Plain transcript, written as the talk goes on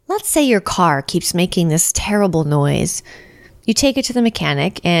Let's say your car keeps making this terrible noise. You take it to the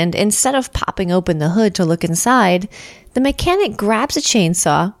mechanic, and instead of popping open the hood to look inside, the mechanic grabs a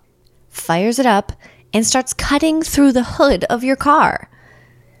chainsaw, fires it up, and starts cutting through the hood of your car.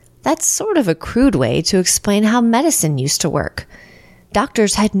 That's sort of a crude way to explain how medicine used to work.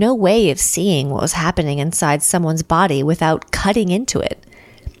 Doctors had no way of seeing what was happening inside someone's body without cutting into it.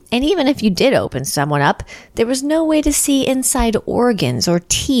 And even if you did open someone up, there was no way to see inside organs or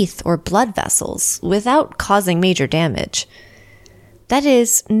teeth or blood vessels without causing major damage. That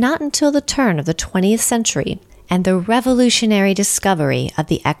is, not until the turn of the 20th century and the revolutionary discovery of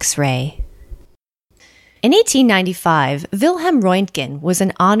the X-ray. In 1895, Wilhelm Röntgen was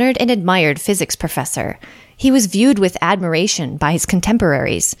an honored and admired physics professor. He was viewed with admiration by his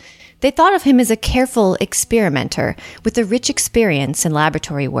contemporaries. They thought of him as a careful experimenter with a rich experience in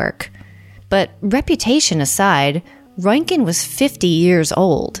laboratory work. But reputation aside, Röntgen was 50 years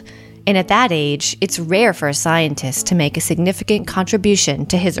old, and at that age, it's rare for a scientist to make a significant contribution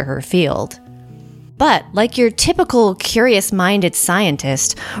to his or her field. But like your typical curious-minded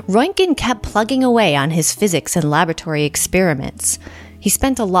scientist, Röntgen kept plugging away on his physics and laboratory experiments. He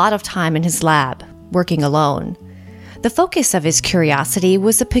spent a lot of time in his lab, working alone. The focus of his curiosity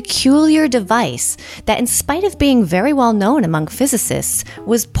was a peculiar device that, in spite of being very well known among physicists,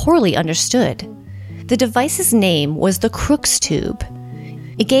 was poorly understood. The device's name was the Crookes tube.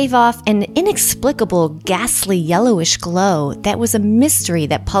 It gave off an inexplicable, ghastly yellowish glow that was a mystery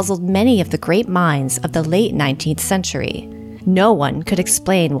that puzzled many of the great minds of the late 19th century. No one could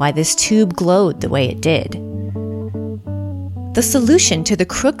explain why this tube glowed the way it did. The solution to the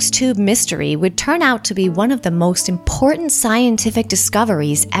Crookes tube mystery would turn out to be one of the most important scientific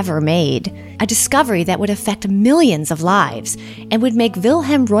discoveries ever made, a discovery that would affect millions of lives and would make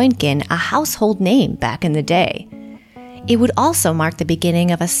Wilhelm Röntgen a household name back in the day. It would also mark the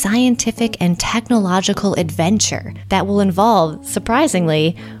beginning of a scientific and technological adventure that will involve,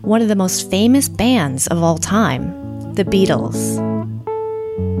 surprisingly, one of the most famous bands of all time, the Beatles.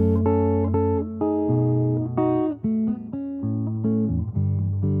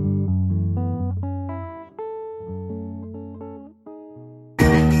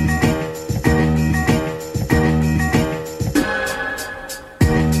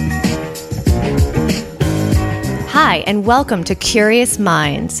 Hi, and welcome to Curious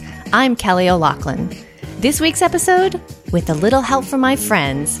Minds. I'm Kelly O'Loughlin. This week's episode, with a little help from my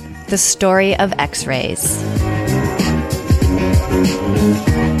friends, the story of X-rays.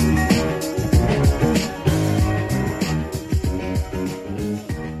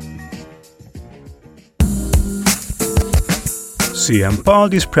 CM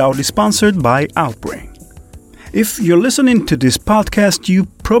Pod is proudly sponsored by Outbrain. If you're listening to this podcast, you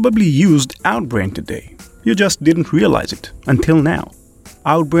probably used Outbrain today. You just didn't realize it until now.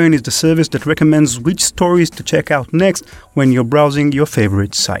 Outbrain is the service that recommends which stories to check out next when you're browsing your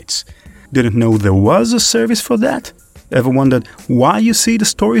favorite sites. Didn't know there was a service for that? Ever wondered why you see the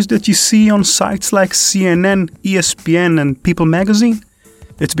stories that you see on sites like CNN, ESPN, and People magazine?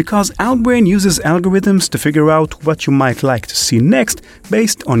 It's because Outbrain uses algorithms to figure out what you might like to see next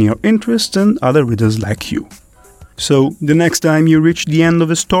based on your interests and other readers like you. So, the next time you reach the end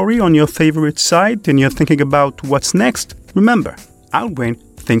of a story on your favorite site and you're thinking about what's next, remember, Outbrain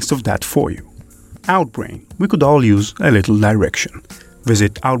thinks of that for you. Outbrain, we could all use a little direction.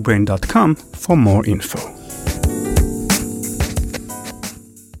 Visit outbrain.com for more info.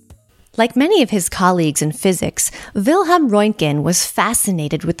 Like many of his colleagues in physics, Wilhelm Röntgen was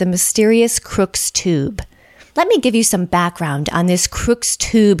fascinated with the mysterious Crookes tube. Let me give you some background on this Crookes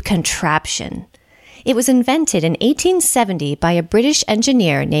tube contraption. It was invented in 1870 by a British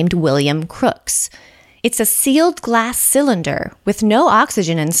engineer named William Crookes. It's a sealed glass cylinder with no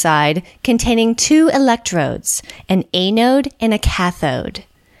oxygen inside, containing two electrodes, an anode and a cathode.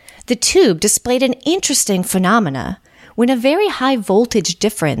 The tube displayed an interesting phenomena. When a very high voltage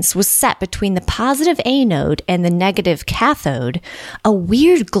difference was set between the positive anode and the negative cathode, a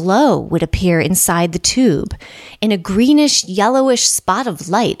weird glow would appear inside the tube, and a greenish-yellowish spot of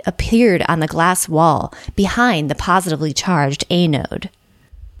light appeared on the glass wall behind the positively charged anode.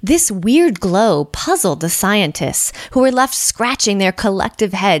 This weird glow puzzled the scientists, who were left scratching their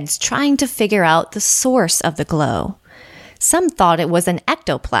collective heads trying to figure out the source of the glow. Some thought it was an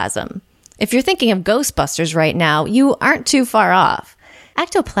ectoplasm. If you're thinking of Ghostbusters right now, you aren't too far off.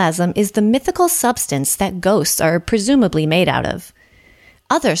 Ectoplasm is the mythical substance that ghosts are presumably made out of.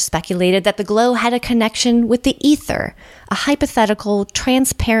 Others speculated that the glow had a connection with the ether, a hypothetical,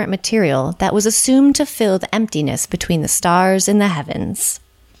 transparent material that was assumed to fill the emptiness between the stars and the heavens.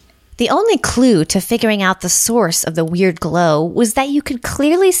 The only clue to figuring out the source of the weird glow was that you could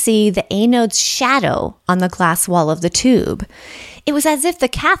clearly see the anode's shadow on the glass wall of the tube. It was as if the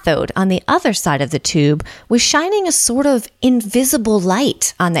cathode on the other side of the tube was shining a sort of invisible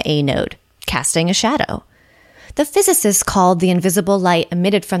light on the anode, casting a shadow. The physicists called the invisible light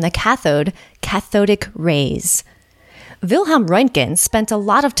emitted from the cathode cathodic rays. Wilhelm Röntgen spent a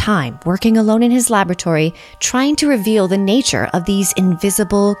lot of time working alone in his laboratory trying to reveal the nature of these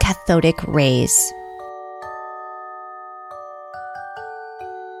invisible cathodic rays.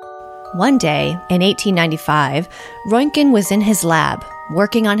 One day, in 1895, Röntgen was in his lab,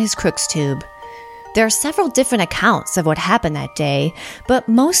 working on his Crookes tube. There are several different accounts of what happened that day, but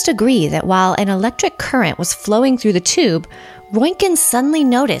most agree that while an electric current was flowing through the tube, Röntgen suddenly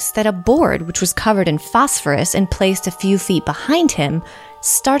noticed that a board which was covered in phosphorus and placed a few feet behind him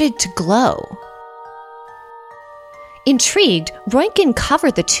started to glow. Intrigued, Röntgen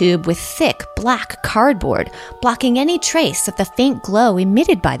covered the tube with thick, black cardboard, blocking any trace of the faint glow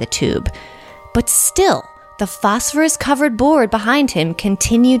emitted by the tube. But still, the phosphorus-covered board behind him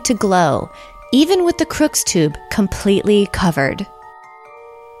continued to glow, even with the Crookes tube completely covered.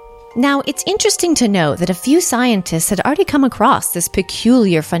 Now, it's interesting to note that a few scientists had already come across this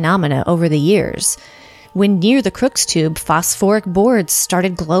peculiar phenomena over the years. When near the Crookes tube, phosphoric boards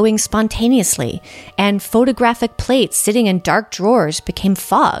started glowing spontaneously, and photographic plates sitting in dark drawers became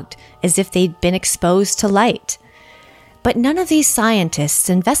fogged, as if they'd been exposed to light. But none of these scientists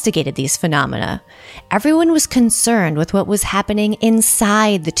investigated these phenomena. Everyone was concerned with what was happening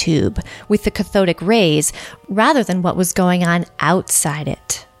inside the tube, with the cathodic rays, rather than what was going on outside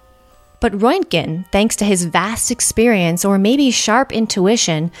it. But Röntgen, thanks to his vast experience or maybe sharp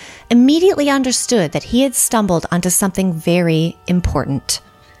intuition, immediately understood that he had stumbled onto something very important.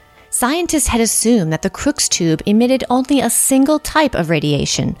 Scientists had assumed that the Crookes tube emitted only a single type of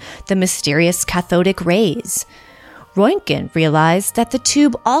radiation, the mysterious cathodic rays. Röntgen realized that the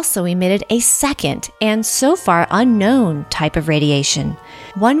tube also emitted a second and so far unknown type of radiation,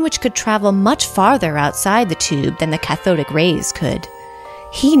 one which could travel much farther outside the tube than the cathodic rays could.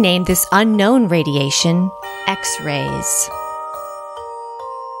 He named this unknown radiation X-rays.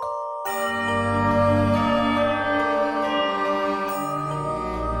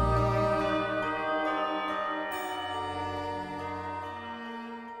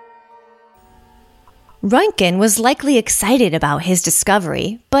 Röntgen was likely excited about his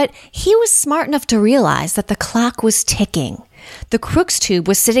discovery, but he was smart enough to realize that the clock was ticking. The Crookes tube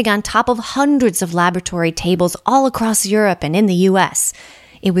was sitting on top of hundreds of laboratory tables all across Europe and in the US.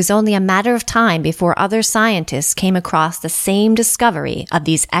 It was only a matter of time before other scientists came across the same discovery of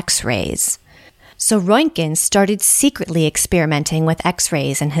these X-rays. So Röntgen started secretly experimenting with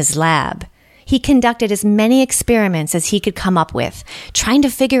X-rays in his lab. He conducted as many experiments as he could come up with, trying to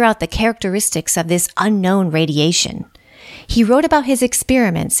figure out the characteristics of this unknown radiation. He wrote about his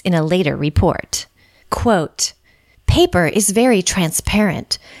experiments in a later report. Quote, "Paper is very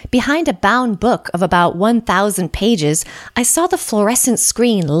transparent. Behind a bound book of about 1,000 pages, I saw the fluorescent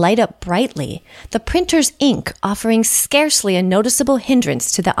screen light up brightly, the printer's ink offering scarcely a noticeable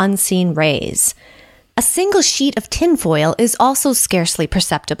hindrance to the unseen rays. A single sheet of tinfoil is also scarcely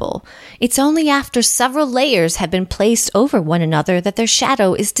perceptible. It's only after several layers have been placed over one another that their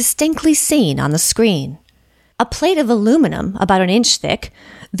shadow is distinctly seen on the screen. A plate of aluminum, about an inch thick,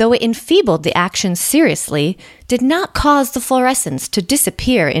 though it enfeebled the action seriously, did not cause the fluorescence to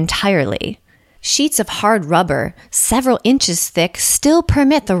disappear entirely. Sheets of hard rubber, several inches thick, still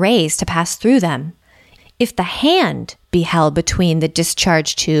permit the rays to pass through them. If the hand be held between the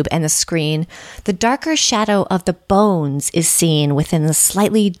discharge tube and the screen, the darker shadow of the bones is seen within the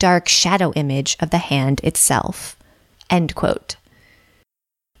slightly dark shadow image of the hand itself." End quote.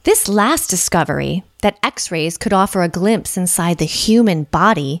 This last discovery, that X-rays could offer a glimpse inside the human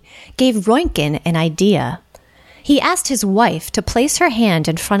body, gave Röntgen an idea. He asked his wife to place her hand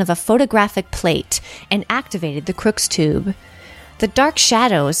in front of a photographic plate and activated the Crookes tube. The dark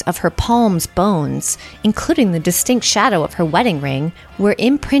shadows of her palm's bones, including the distinct shadow of her wedding ring, were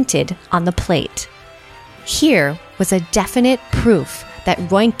imprinted on the plate. Here was a definite proof that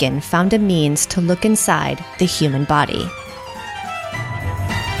Röntgen found a means to look inside the human body.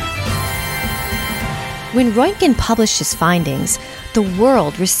 When Röntgen published his findings, the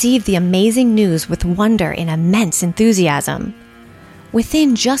world received the amazing news with wonder and immense enthusiasm.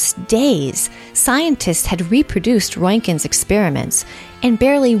 Within just days, scientists had reproduced Röntgen's experiments, and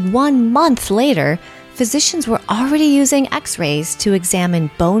barely 1 month later, physicians were already using X-rays to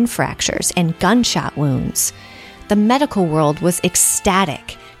examine bone fractures and gunshot wounds. The medical world was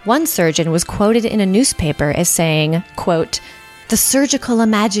ecstatic. One surgeon was quoted in a newspaper as saying, quote, The surgical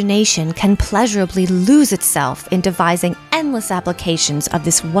imagination can pleasurably lose itself in devising endless applications of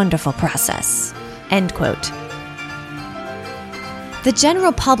this wonderful process." End quote. The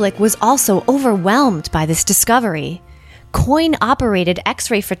general public was also overwhelmed by this discovery. Coin-operated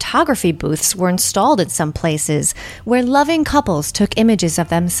X-ray photography booths were installed in some places where loving couples took images of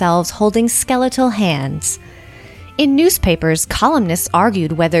themselves holding skeletal hands. In newspapers, columnists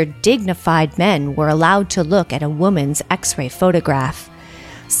argued whether dignified men were allowed to look at a woman's X-ray photograph.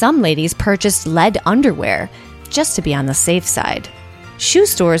 Some ladies purchased lead underwear just to be on the safe side. Shoe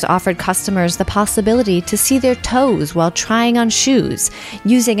stores offered customers the possibility to see their toes while trying on shoes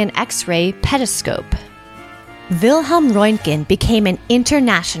using an X-ray petoscope. Wilhelm Röntgen became an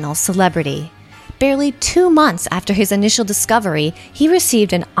international celebrity. Barely 2 months after his initial discovery, he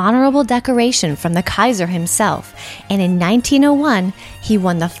received an honorable decoration from the Kaiser himself, and in 1901, he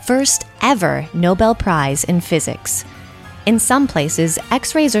won the first ever Nobel Prize in physics. In some places,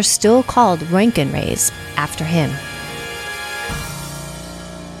 X-rays are still called Röntgen rays after him.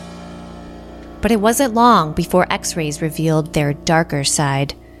 But it wasn't long before X-rays revealed their darker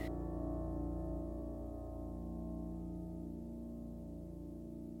side.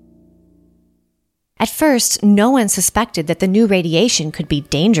 At first, no one suspected that the new radiation could be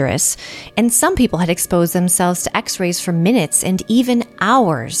dangerous, and some people had exposed themselves to X-rays for minutes and even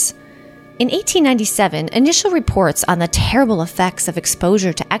hours. In 1897, initial reports on the terrible effects of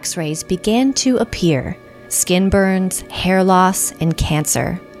exposure to X-rays began to appear: skin burns, hair loss, and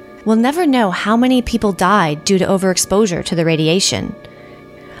cancer. We'll never know how many people died due to overexposure to the radiation.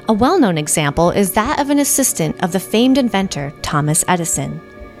 A well-known example is that of an assistant of the famed inventor Thomas Edison.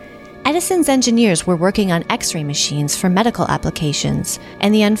 Edison's engineers were working on X-ray machines for medical applications,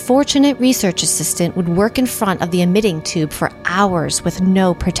 and the unfortunate research assistant would work in front of the emitting tube for hours with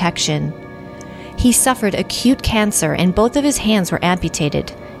no protection. He suffered acute cancer and both of his hands were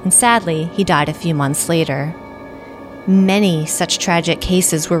amputated, and sadly, he died a few months later. Many such tragic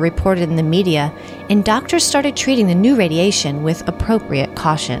cases were reported in the media, and doctors started treating the new radiation with appropriate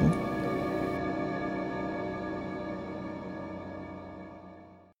caution.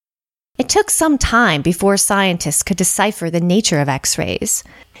 It took some time before scientists could decipher the nature of X-rays.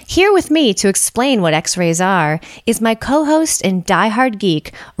 Here with me to explain what X-rays are is my co-host and diehard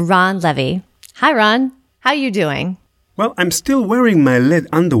geek, Ron Levy. Hi, Ron. How are you doing? Well, I'm still wearing my lead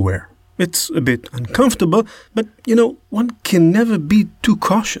underwear. It's a bit uncomfortable, but, one can never be too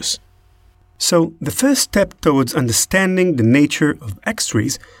cautious. So, the first step towards understanding the nature of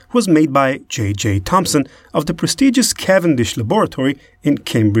X-rays was made by J.J. Thomson of the prestigious Cavendish Laboratory in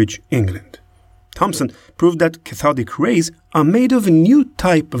Cambridge, England. Thomson proved that cathodic rays are made of a new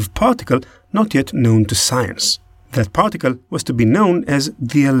type of particle not yet known to science. That particle was to be known as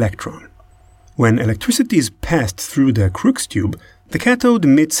the electron. When electricity is passed through the Crookes tube, the cathode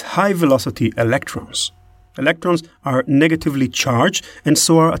emits high-velocity electrons. Electrons are negatively charged and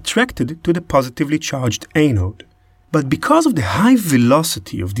so are attracted to the positively charged anode. But because of the high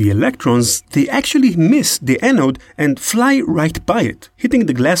velocity of the electrons, they actually miss the anode and fly right by it, hitting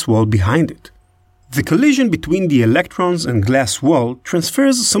the glass wall behind it. The collision between the electrons and glass wall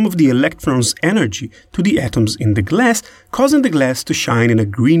transfers some of the electrons' energy to the atoms in the glass, causing the glass to shine in a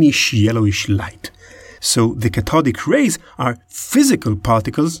greenish-yellowish light. So the cathodic rays are physical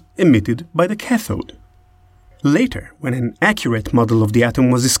particles emitted by the cathode. Later, when an accurate model of the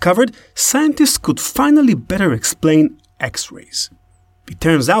atom was discovered, scientists could finally better explain X-rays. It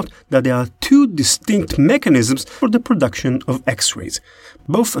turns out that there are two distinct mechanisms for the production of X-rays.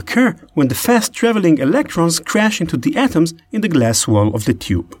 Both occur when the fast-traveling electrons crash into the atoms in the glass wall of the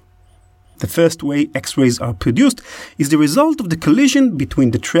tube. The first way X-rays are produced is the result of the collision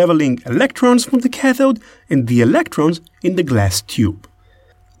between the traveling electrons from the cathode and the electrons in the glass tube.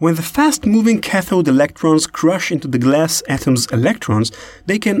 When the fast-moving cathode electrons crush into the glass atom's electrons,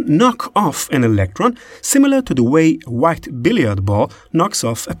 they can knock off an electron, similar to the way a white billiard ball knocks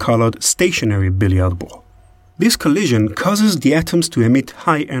off a colored stationary billiard ball. This collision causes the atoms to emit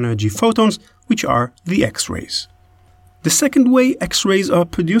high-energy photons, which are the X-rays. The second way X-rays are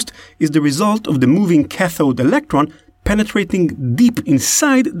produced is the result of the moving cathode electron penetrating deep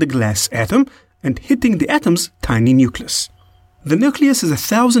inside the glass atom and hitting the atom's tiny nucleus. The nucleus is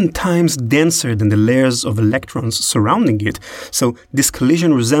 1,000 times denser than the layers of electrons surrounding it, so this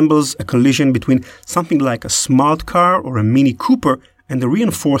collision resembles a collision between something like a smart car or a Mini Cooper and a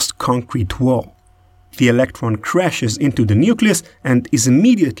reinforced concrete wall. The electron crashes into the nucleus and is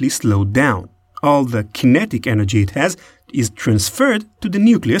immediately slowed down. All the kinetic energy it has is transferred to the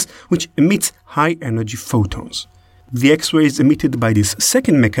nucleus, which emits high-energy photons. The X-rays emitted by this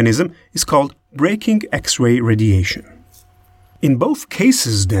second mechanism is called braking X-ray radiation. In both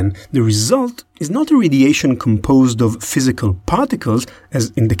cases, then, the result is not a radiation composed of physical particles,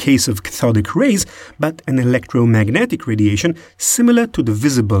 as in the case of cathodic rays, but an electromagnetic radiation similar to the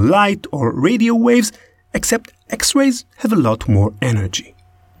visible light or radio waves, except X-rays have a lot more energy.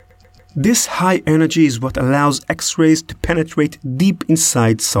 This high energy is what allows X-rays to penetrate deep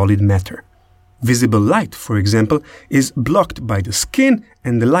inside solid matter. Visible light, for example, is blocked by the skin,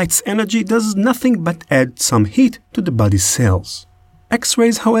 and the light's energy does nothing but add some heat to the body's cells.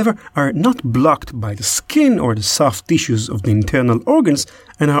 X-rays, however, are not blocked by the skin or the soft tissues of the internal organs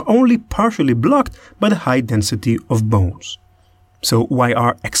and are only partially blocked by the high density of bones. So why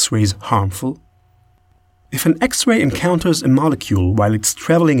are X-rays harmful? If an X-ray encounters a molecule while it's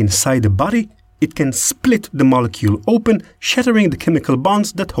traveling inside the body, it can split the molecule open, shattering the chemical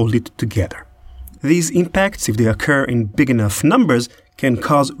bonds that hold it together. These impacts, if they occur in big enough numbers, can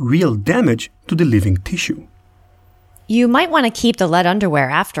cause real damage to the living tissue. You might want to keep the lead underwear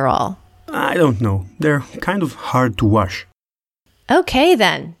after all. I don't know. They're kind of hard to wash. Okay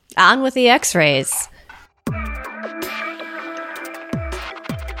then, on with the X-rays.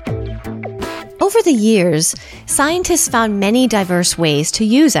 Over the years, scientists found many diverse ways to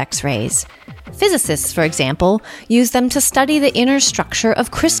use X-rays. Physicists, for example, use them to study the inner structure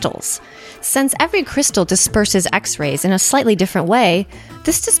of crystals. Since every crystal disperses X-rays in a slightly different way,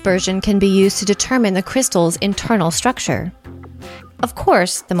 this dispersion can be used to determine the crystal's internal structure. Of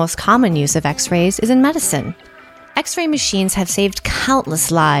course, the most common use of X-rays is in medicine. X-ray machines have saved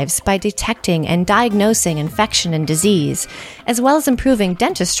countless lives by detecting and diagnosing infection and disease, as well as improving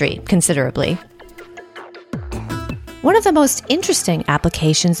dentistry considerably. One of the most interesting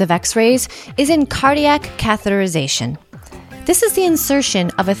applications of X-rays is in cardiac catheterization. This is the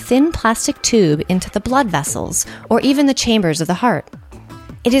insertion of a thin plastic tube into the blood vessels, or even the chambers of the heart.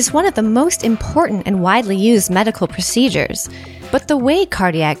 It is one of the most important and widely used medical procedures, but the way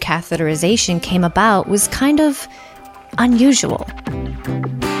cardiac catheterization came about was kind of unusual.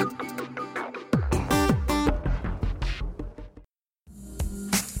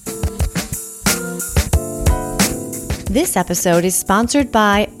 This episode is sponsored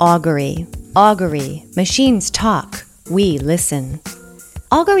by Augury. Augury, machines talk, we listen.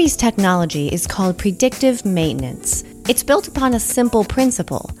 Augury's technology is called predictive maintenance. It's built upon a simple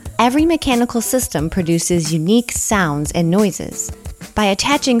principle. Every mechanical system produces unique sounds and noises. By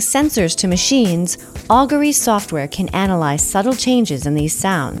attaching sensors to machines, Augury's software can analyze subtle changes in these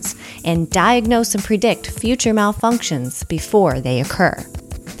sounds and diagnose and predict future malfunctions before they occur.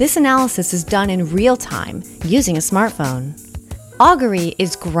 This analysis is done in real time using a smartphone. Augury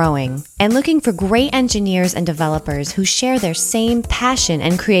is growing and looking for great engineers and developers who share their same passion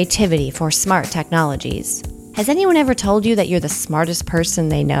and creativity for smart technologies. Has anyone ever told you that you're the smartest person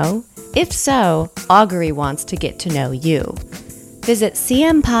they know? If so, Augury wants to get to know you. Visit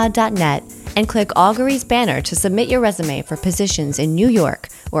cmpod.net and click Augury's banner to submit your resume for positions in New York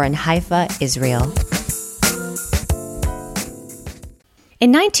or in Haifa, Israel.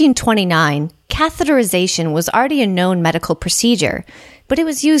 In 1929, catheterization was already a known medical procedure, but it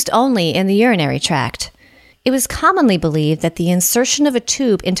was used only in the urinary tract. It was commonly believed that the insertion of a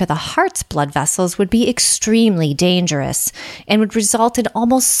tube into the heart's blood vessels would be extremely dangerous and would result in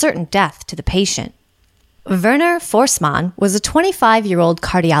almost certain death to the patient. Werner Forssmann was a 25-year-old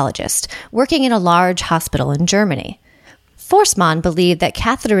cardiologist working in a large hospital in Germany. Forssmann believed that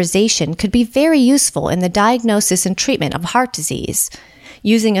catheterization could be very useful in the diagnosis and treatment of heart disease.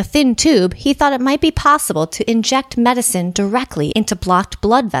 Using a thin tube, he thought it might be possible to inject medicine directly into blocked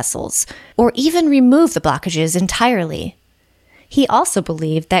blood vessels, or even remove the blockages entirely. He also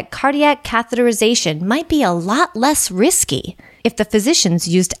believed that cardiac catheterization might be a lot less risky if the physicians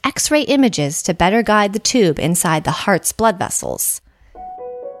used X-ray images to better guide the tube inside the heart's blood vessels.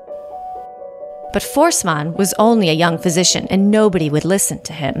 But Forssmann was only a young physician and nobody would listen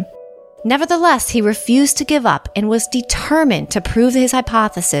to him. Nevertheless, he refused to give up and was determined to prove his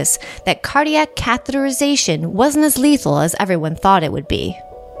hypothesis that cardiac catheterization wasn't as lethal as everyone thought it would be.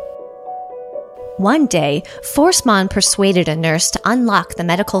 One day, Forssmann persuaded a nurse to unlock the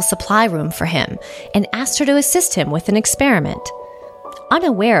medical supply room for him and asked her to assist him with an experiment.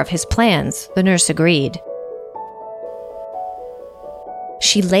 Unaware of his plans, the nurse agreed.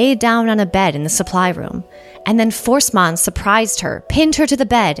 She lay down on a bed in the supply room, and then Forssmann surprised her, pinned her to the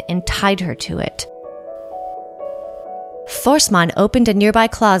bed, and tied her to it. Forssmann opened a nearby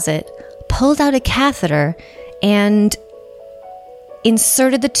closet, pulled out a catheter, and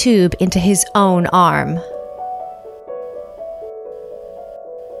inserted the tube into his own arm.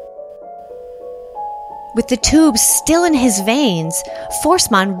 With the tube still in his veins,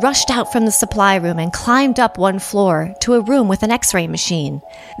 Forssmann rushed out from the supply room and climbed up one floor to a room with an X-ray machine.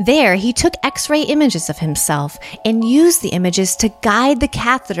 There, he took X-ray images of himself and used the images to guide the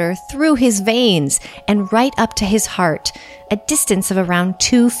catheter through his veins and right up to his heart, a distance of around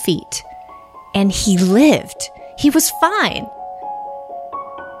 2 feet. And he lived. He was fine.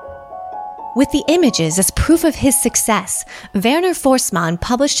 With the images as proof of his success, Werner Forssmann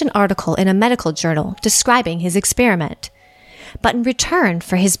published an article in a medical journal describing his experiment. But in return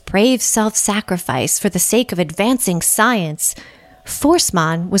for his brave self-sacrifice for the sake of advancing science,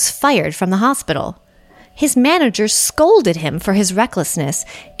 Forssmann was fired from the hospital. His manager scolded him for his recklessness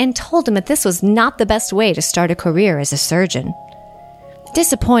and told him that this was not the best way to start a career as a surgeon.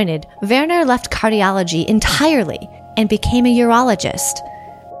 Disappointed, Werner left cardiology entirely and became a urologist.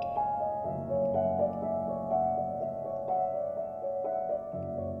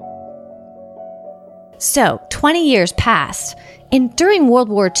 So, 20 years passed, and during World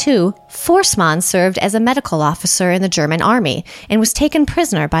War II, Forssmann served as a medical officer in the German army and was taken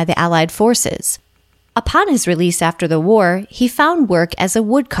prisoner by the Allied forces. Upon his release after the war, he found work as a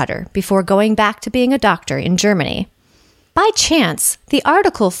woodcutter before going back to being a doctor in Germany. By chance, the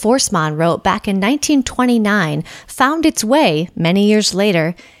article Forssmann wrote back in 1929 found its way, many years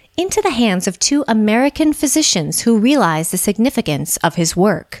later, into the hands of 2 American physicians who realized the significance of his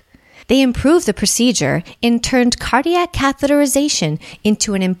work. They improved the procedure and turned cardiac catheterization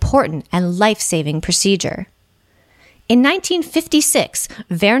into an important and life-saving procedure. In 1956,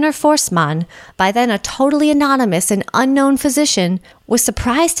 Werner Forssmann, by then a totally anonymous and unknown physician, was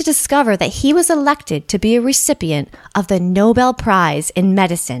surprised to discover that he was elected to be a recipient of the Nobel Prize in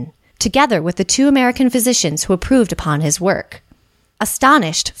Medicine, together with the 2 American physicians who approved upon his work.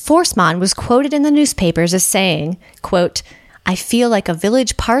 Astonished, Forssmann was quoted in the newspapers as saying, quote, "I feel like a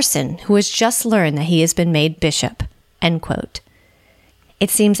village parson who has just learned that he has been made bishop." End quote. It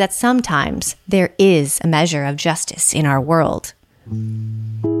seems that sometimes there is a measure of justice in our world.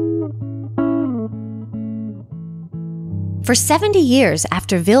 For 70 years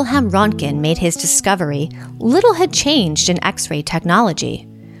after Wilhelm Röntgen made his discovery, little had changed in X-ray technology.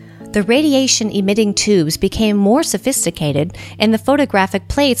 The radiation-emitting tubes became more sophisticated and the photographic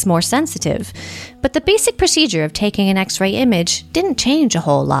plates more sensitive, but the basic procedure of taking an X-ray image didn't change a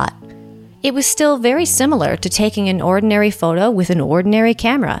whole lot. It was still very similar to taking an ordinary photo with an ordinary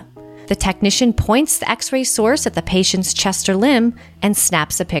camera. The technician points the X-ray source at the patient's chest or limb and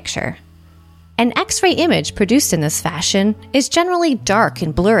snaps a picture. An X-ray image produced in this fashion is generally dark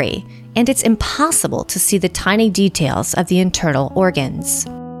and blurry, and it's impossible to see the tiny details of the internal organs.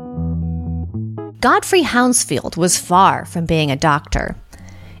 Godfrey Hounsfield was far from being a doctor.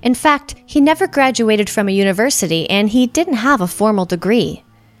 In fact, he never graduated from a university and he didn't have a formal degree.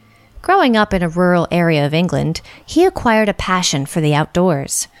 Growing up in a rural area of England, he acquired a passion for the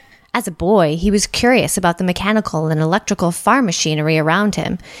outdoors. As a boy, he was curious about the mechanical and electrical farm machinery around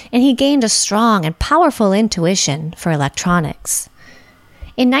him, and he gained a strong and powerful intuition for electronics.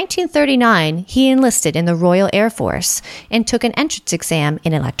 In 1939, he enlisted in the Royal Air Force and took an entrance exam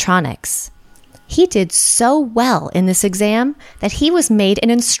in electronics. He did so well in this exam that he was made an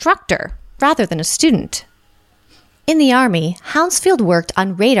instructor rather than a student. In the Army, Hounsfield worked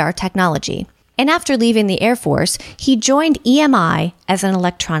on radar technology, and after leaving the Air Force, he joined EMI as an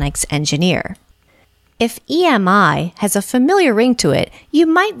electronics engineer. If EMI has a familiar ring to it, you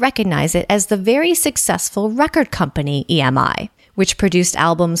might recognize it as the very successful record company EMI, which produced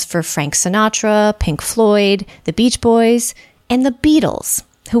albums for Frank Sinatra, Pink Floyd, the Beach Boys, and the Beatles,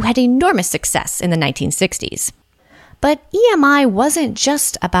 who had enormous success in the 1960s. But EMI wasn't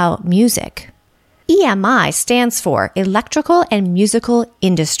just about music. EMI stands for Electrical and Musical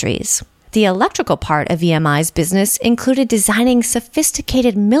Industries. The electrical part of EMI's business included designing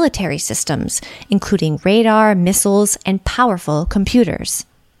sophisticated military systems, including radar, missiles, and powerful computers.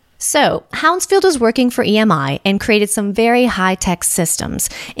 So, Hounsfield was working for EMI and created some very high-tech systems,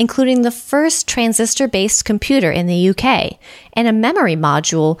 including the first transistor-based computer in the UK and a memory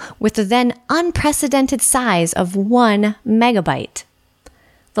module with the then unprecedented size of 1 megabyte.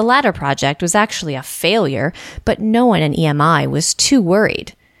 The latter project was actually a failure, but no one in EMI was too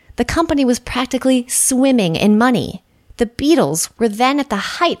worried. The company was practically swimming in money. The Beatles were then at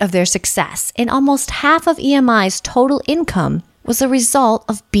the height of their success, and almost half of EMI's total income was a result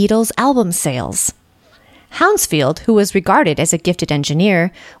of Beatles album sales. Hounsfield, who was regarded as a gifted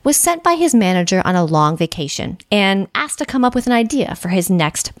engineer, was sent by his manager on a long vacation and asked to come up with an idea for his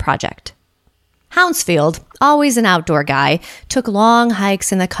next project. Hounsfield, always an outdoor guy, took long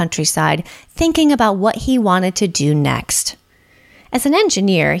hikes in the countryside, thinking about what he wanted to do next. As an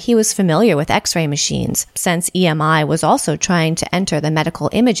engineer, he was familiar with X-ray machines, since EMI was also trying to enter the medical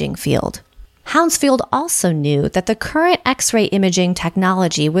imaging field. Hounsfield also knew that the current X-ray imaging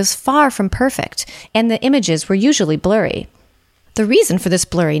technology was far from perfect, and the images were usually blurry. The reason for this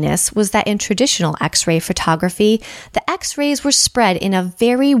blurriness was that in traditional X-ray photography, the X-rays were spread in a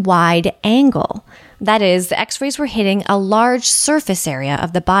very wide angle. That is, the X-rays were hitting a large surface area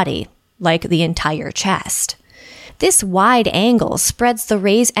of the body, like the entire chest. This wide angle spreads the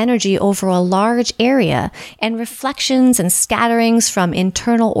ray's energy over a large area, and reflections and scatterings from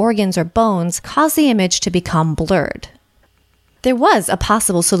internal organs or bones cause the image to become blurred. There was a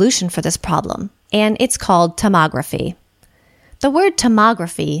possible solution for this problem, and it's called tomography. The word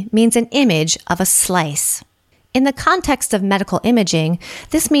tomography means an image of a slice. In the context of medical imaging,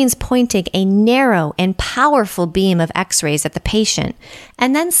 this means pointing a narrow and powerful beam of X-rays at the patient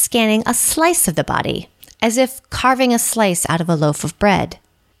and then scanning a slice of the body, as if carving a slice out of a loaf of bread.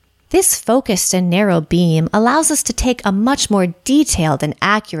 This focused and narrow beam allows us to take a much more detailed and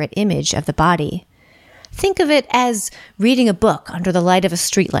accurate image of the body. Think of it as reading a book under the light of a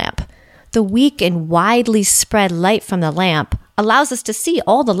street lamp. The weak and widely spread light from the lamp allows us to see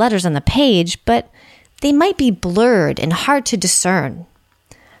all the letters on the page, but they might be blurred and hard to discern.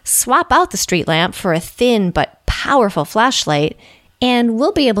 Swap out the street lamp for a thin but powerful flashlight, and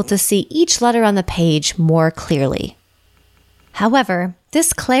we'll be able to see each letter on the page more clearly. However,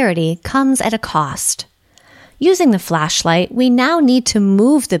 this clarity comes at a cost. Using the flashlight, we now need to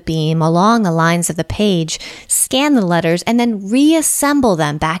move the beam along the lines of the page, scan the letters, and then reassemble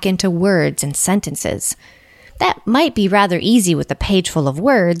them back into words and sentences. That might be rather easy with a page full of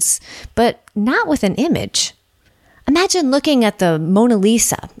words, but not with an image. Imagine looking at the Mona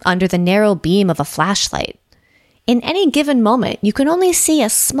Lisa under the narrow beam of a flashlight. In any given moment, you can only see a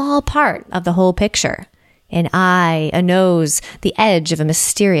small part of the whole picture. An eye, a nose, the edge of a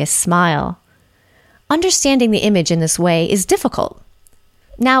mysterious smile. Understanding the image in this way is difficult.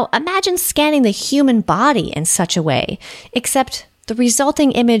 Now, imagine scanning the human body in such a way, except the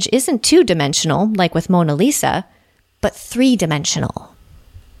resulting image isn't two-dimensional, like with Mona Lisa, but three-dimensional.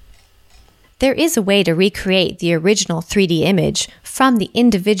 There is a way to recreate the original 3D image from the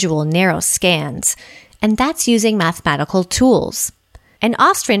individual narrow scans, and that's using mathematical tools. An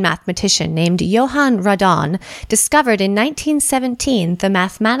Austrian mathematician named Johann Radon discovered in 1917 the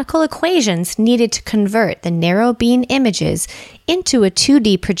mathematical equations needed to convert the narrow beam images into a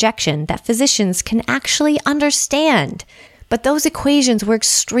 2D projection that physicians can actually understand. But those equations were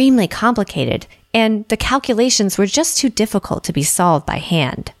extremely complicated, and the calculations were just too difficult to be solved by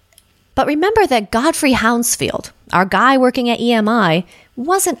hand. But remember that Godfrey Hounsfield, our guy working at EMI,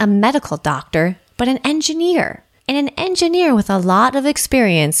 wasn't a medical doctor, but an engineer. And an engineer with a lot of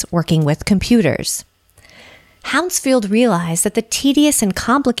experience working with computers. Hounsfield realized that the tedious and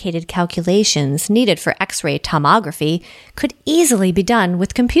complicated calculations needed for X-ray tomography could easily be done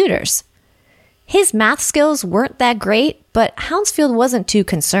with computers. His math skills weren't that great, but Hounsfield wasn't too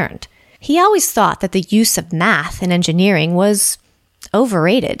concerned. He always thought that the use of math in engineering was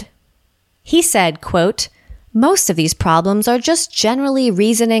overrated. He said, quote, "Most of these problems are just generally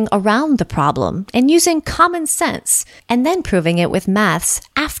reasoning around the problem and using common sense and then proving it with maths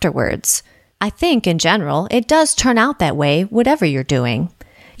afterwards. I think, in general, it does turn out that way, whatever you're doing.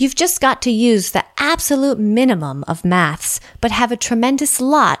 You've just got to use the absolute minimum of maths, but have a tremendous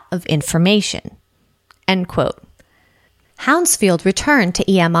lot of information." End quote. Hounsfield returned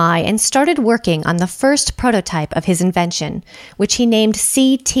to EMI and started working on the first prototype of his invention, which he named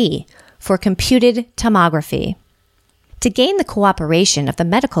CT, for computed tomography. To gain the cooperation of the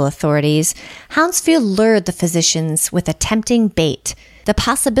medical authorities, Hounsfield lured the physicians with a tempting bait, the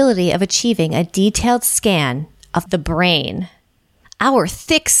possibility of achieving a detailed scan of the brain. Our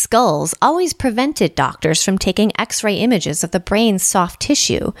thick skulls always prevented doctors from taking X-ray images of the brain's soft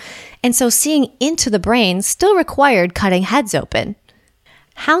tissue, and so seeing into the brain still required cutting heads open.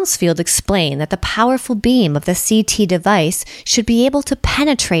 Hounsfield explained that the powerful beam of the CT device should be able to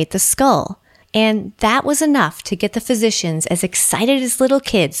penetrate the skull, and that was enough to get the physicians as excited as little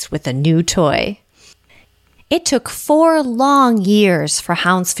kids with a new toy. It took 4 long years for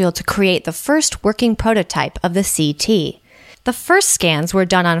Hounsfield to create the first working prototype of the CT. The first scans were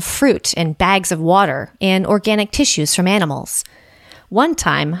done on fruit and bags of water and organic tissues from animals. One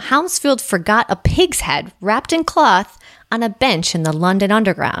time, Hounsfield forgot a pig's head wrapped in cloth on a bench in the London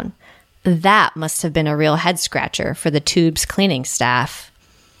Underground. That must have been a real head-scratcher for the tube's cleaning staff.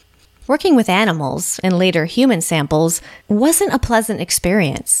 Working with animals, and later human samples, wasn't a pleasant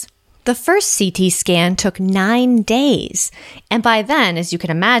experience. The first CT scan took 9 days, and by then, as you can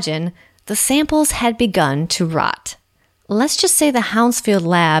imagine, the samples had begun to rot. let's just say the Hounsfield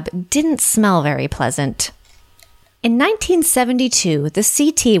lab didn't smell very pleasant. In 1972, the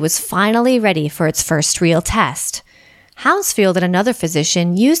CT was finally ready for its first real test. Hounsfield and another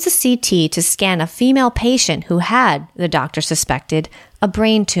physician used the CT to scan a female patient who had, the doctor suspected, a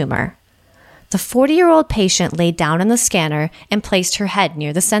brain tumor. The 40-year-old patient laid down on the scanner and placed her head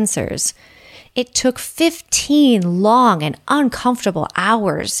near the sensors. It took 15 long and uncomfortable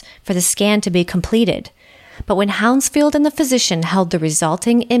hours for the scan to be completed. But when Hounsfield and the physician held the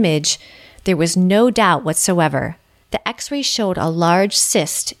resulting image, there was no doubt whatsoever. The X-ray showed a large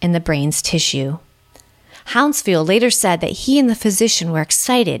cyst in the brain's tissue. Hounsfield later said that he and the physician were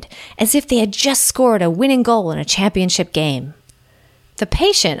excited, as if they had just scored a winning goal in a championship game. The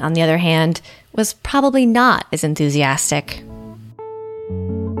patient, on the other hand, was probably not as enthusiastic.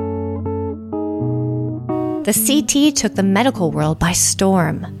 The CT took the medical world by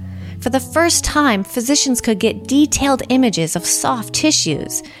storm. For the first time, physicians could get detailed images of soft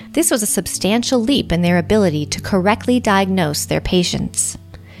tissues. This was a substantial leap in their ability to correctly diagnose their patients.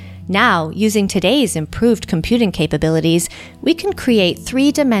 Now, using today's improved computing capabilities, we can create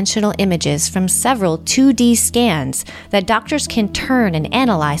three-dimensional images from several 2D scans that doctors can turn and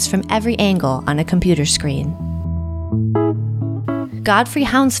analyze from every angle on a computer screen. Godfrey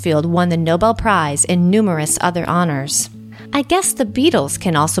Hounsfield won the Nobel Prize and numerous other honors. I guess the Beatles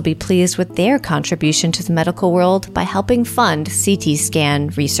can also be pleased with their contribution to the medical world by helping fund CT scan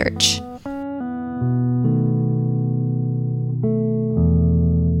research.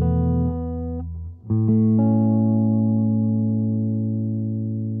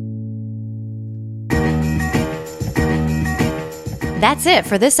 That's it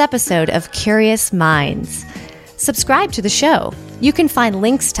for this episode of Curious Minds. Subscribe to the show. You can find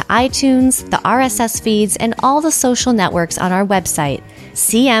links to iTunes, the RSS feeds, and all the social networks on our website,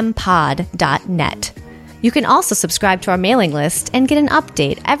 cmpod.net. You can also subscribe to our mailing list and get an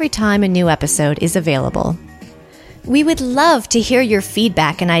update every time a new episode is available. We would love to hear your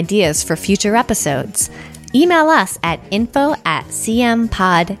feedback and ideas for future episodes. Email us at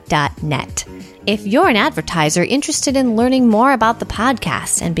info@cmpod.net. If you're an advertiser interested in learning more about the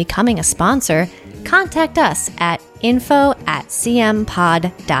podcast and becoming a sponsor, contact us at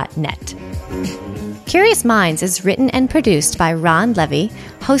info@cmpod.net. Curious Minds is written and produced by Ron Levy,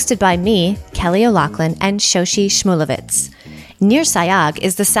 hosted by me, Kelly O'Loughlin, and Shoshi Shmulevitz. Nir Sayag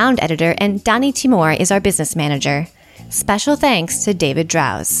is the sound editor, and Dani Timur is our business manager. Special thanks to David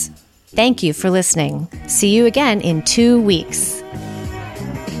Drowse. Thank you for listening. See you again in 2 weeks.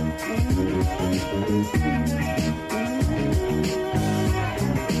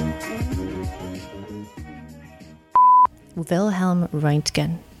 Wilhelm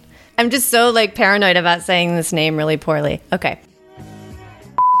Röntgen. I'm just so paranoid about saying this name really poorly. Okay.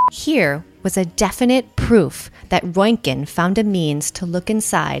 Here was a definite proof that Röntgen found a means to look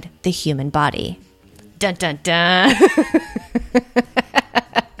inside the human body. Dun dun dun.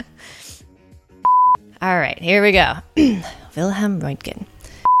 All right, here we go. Wilhelm Röntgen.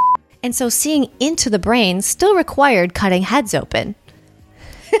 And so seeing into the brain still required cutting heads open.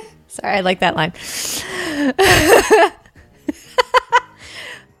 Sorry, I like that line.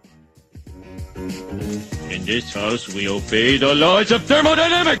 In this house, we obey the laws of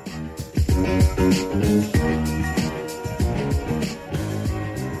thermodynamics.